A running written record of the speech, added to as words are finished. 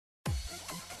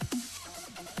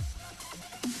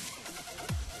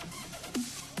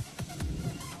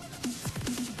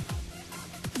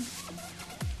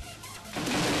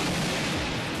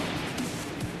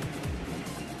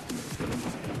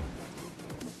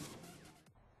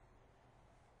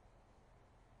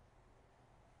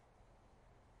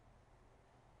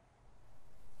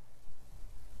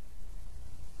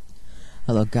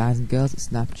Hello guys and girls, it's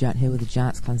XISniperGiant here with the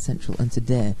Giants Clan Central, and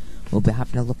today we'll be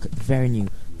having a look at the very new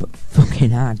but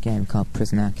fucking hard game called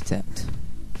Prison Architect.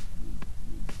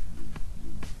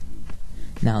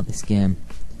 Now this game,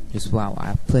 just wow,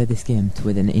 I've played this game to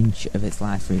within an inch of its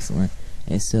life recently.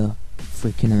 It's so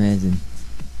freaking amazing.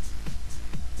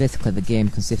 Basically the game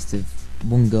consists of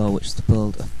one goal, which is to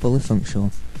build a fully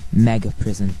functional mega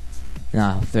prison.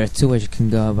 Now there are two ways you can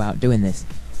go about doing this.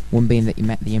 One being that you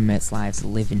make the inmates' lives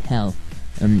live in hell,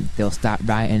 and they'll start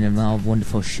rioting and all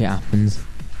wonderful shit happens.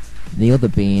 The other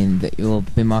being that you'll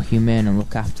be more humane and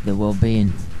look after their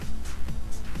well-being.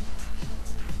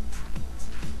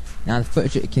 Now the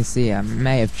footage that you can see, I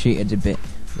may have cheated a bit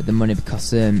with the money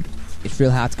because it's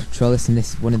real hard to control this, and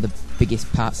this is one of the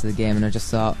biggest parts of the game, and I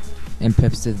just thought, in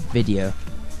purpose of the video,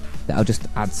 that I'll just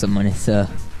add some money, so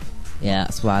yeah,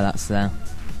 that's why that's there.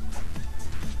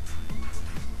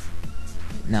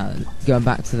 Now, going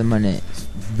back to the money, it's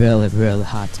really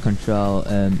hard to control.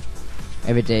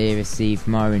 Every day you receive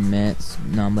more inmates,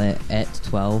 normally 8 to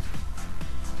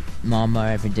 12. More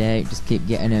every day, you just keep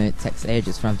getting it. It takes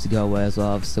ages for them to go away as well,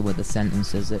 obviously with the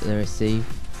sentences that they receive.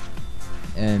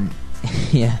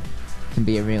 Yeah, it can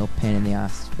be a real pain in the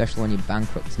ass, especially when you're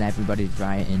bankrupt and everybody's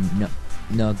rioting,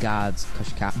 no guards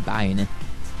because you can't buy any.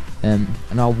 And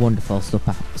all wonderful stuff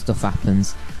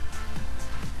happens.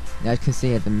 As you can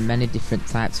see, there are many different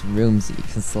types of rooms that you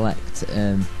can select.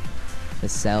 The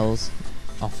cells,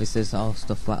 offices, all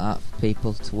stuff like that for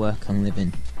people to work and live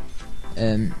in.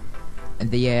 And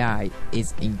the AI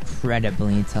is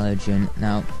incredibly intelligent.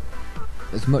 Now,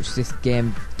 as much as this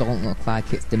game don't look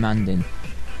like it's demanding,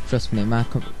 trust me,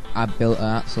 I built an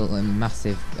absolutely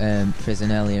massive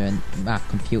prison earlier, and my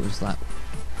computer just like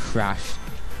crashed.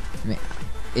 I mean,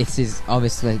 this is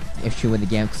obviously an issue with the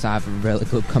game because I have a really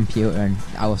good computer, and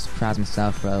I was surprised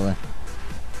myself really.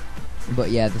 But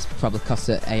yeah, this probably because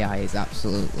the AI is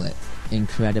absolutely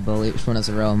incredible. Each one has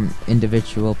their own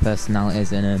individual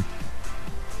personalities and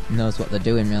knows what they're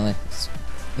doing really.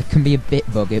 It can be a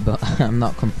bit buggy, but I'm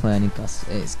not complaining because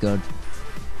it's good.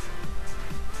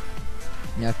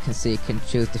 You can see you can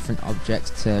choose different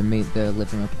objects to meet the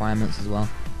living requirements as well.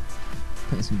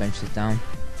 Putting some benches down.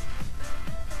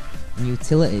 And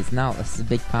utilities, now this is a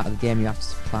big part of the game. You have to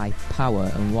supply power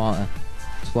and water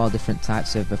to all different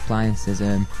types of appliances.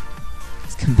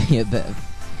 This can be a bit of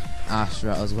arse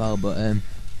rot as well, but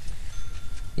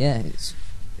yeah, it's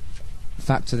a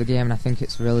fact of the game, and I think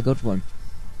it's a really good one.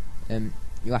 You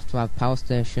have to have a power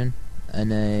station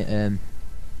and a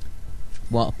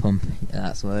water pump. Yeah,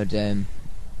 that's the word.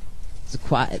 It's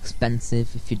quite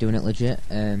expensive if you're doing it legit.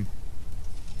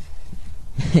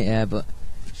 Yeah, but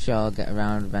sure, I'll get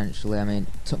around eventually. I mean,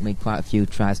 it took me quite a few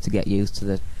tries to get used to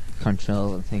the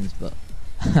control and things, but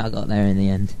I got there in the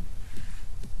end.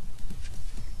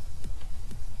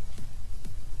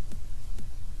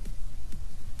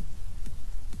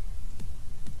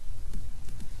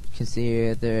 You can see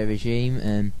here the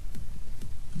regime.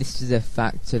 This is a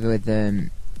factor with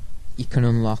you can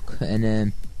unlock,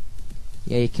 and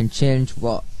yeah, you can change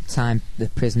what time the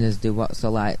prisoners do what.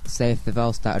 So like, say if they've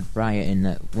all started rioting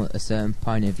at a certain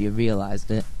point, if you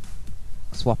realised it,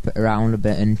 swap it around a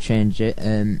bit and change it.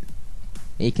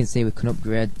 You can see we can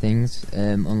upgrade things,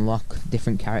 unlock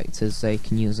different characters so you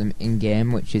can use them in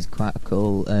game, which is quite a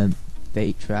cool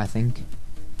feature, I think.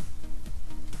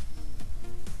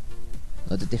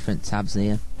 Loads of different tabs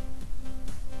here.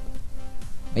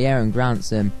 But yeah, and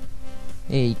grants, yeah,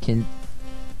 you can,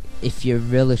 if you're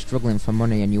really struggling for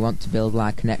money and you want to build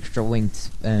like an extra wing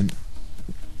to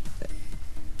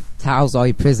house all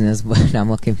your prisoners, what I'm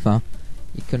looking for,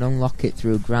 you can unlock it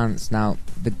through grants. Now,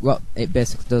 what it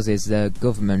basically does is the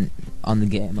government on the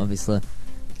game obviously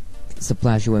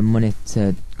supplies you with money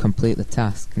to complete the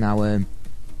task. Now,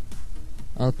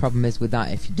 all the problem is with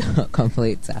that, if you don't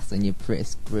complete the task, then you're pretty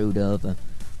screwed over.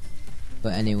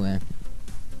 But anyway,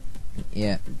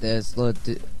 yeah, there's loads.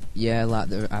 Yeah, like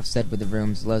I've said with the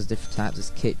rooms, loads of different types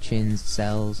of kitchens,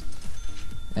 cells.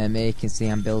 Here you can see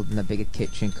I'm building a bigger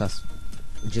kitchen because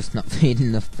we're just not feeding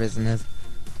enough prisoners.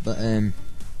 But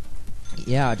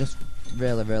yeah, I just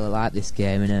really like this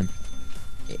game, and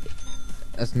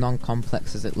as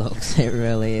non-complex as it looks, it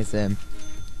really is. You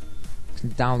can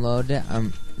download it.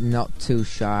 I'm not too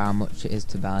sure how much it is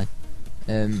to buy.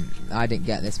 I didn't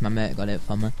get this, my mate got it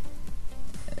for me.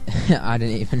 I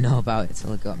didn't even know about it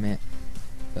till he got me it.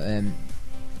 But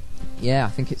yeah, I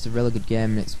think it's a really good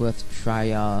game, and it's worth a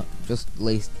try, or just at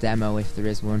least demo if there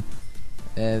is one.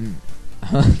 I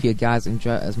hope you guys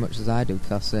enjoy it as much as I do,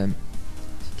 because you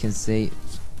can see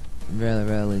it's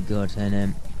really good,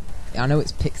 and I know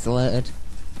it's pixelated,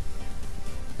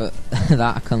 but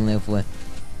that I can live with.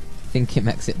 think it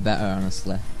makes it better,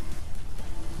 honestly.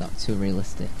 Not too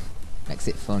realistic. Makes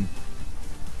it fun.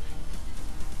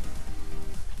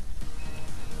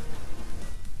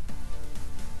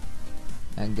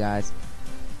 And guys,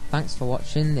 thanks for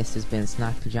watching. This has been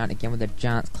Sniper Giant again with the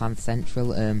Giants Clan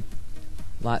Central.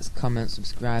 Likes, comments,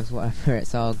 subscribes, whatever,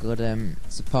 it's all good.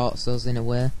 Supports us in a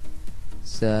way.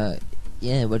 So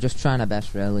yeah, we're just trying our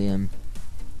best really.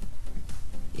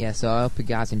 Yeah, so I hope you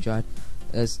guys enjoyed.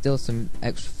 There's still some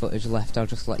extra footage left. I'll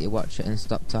just let you watch it and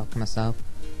stop talking myself.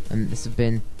 This has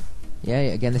been, yeah,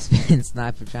 again, this has been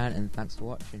Sniper Giant, and thanks for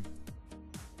watching.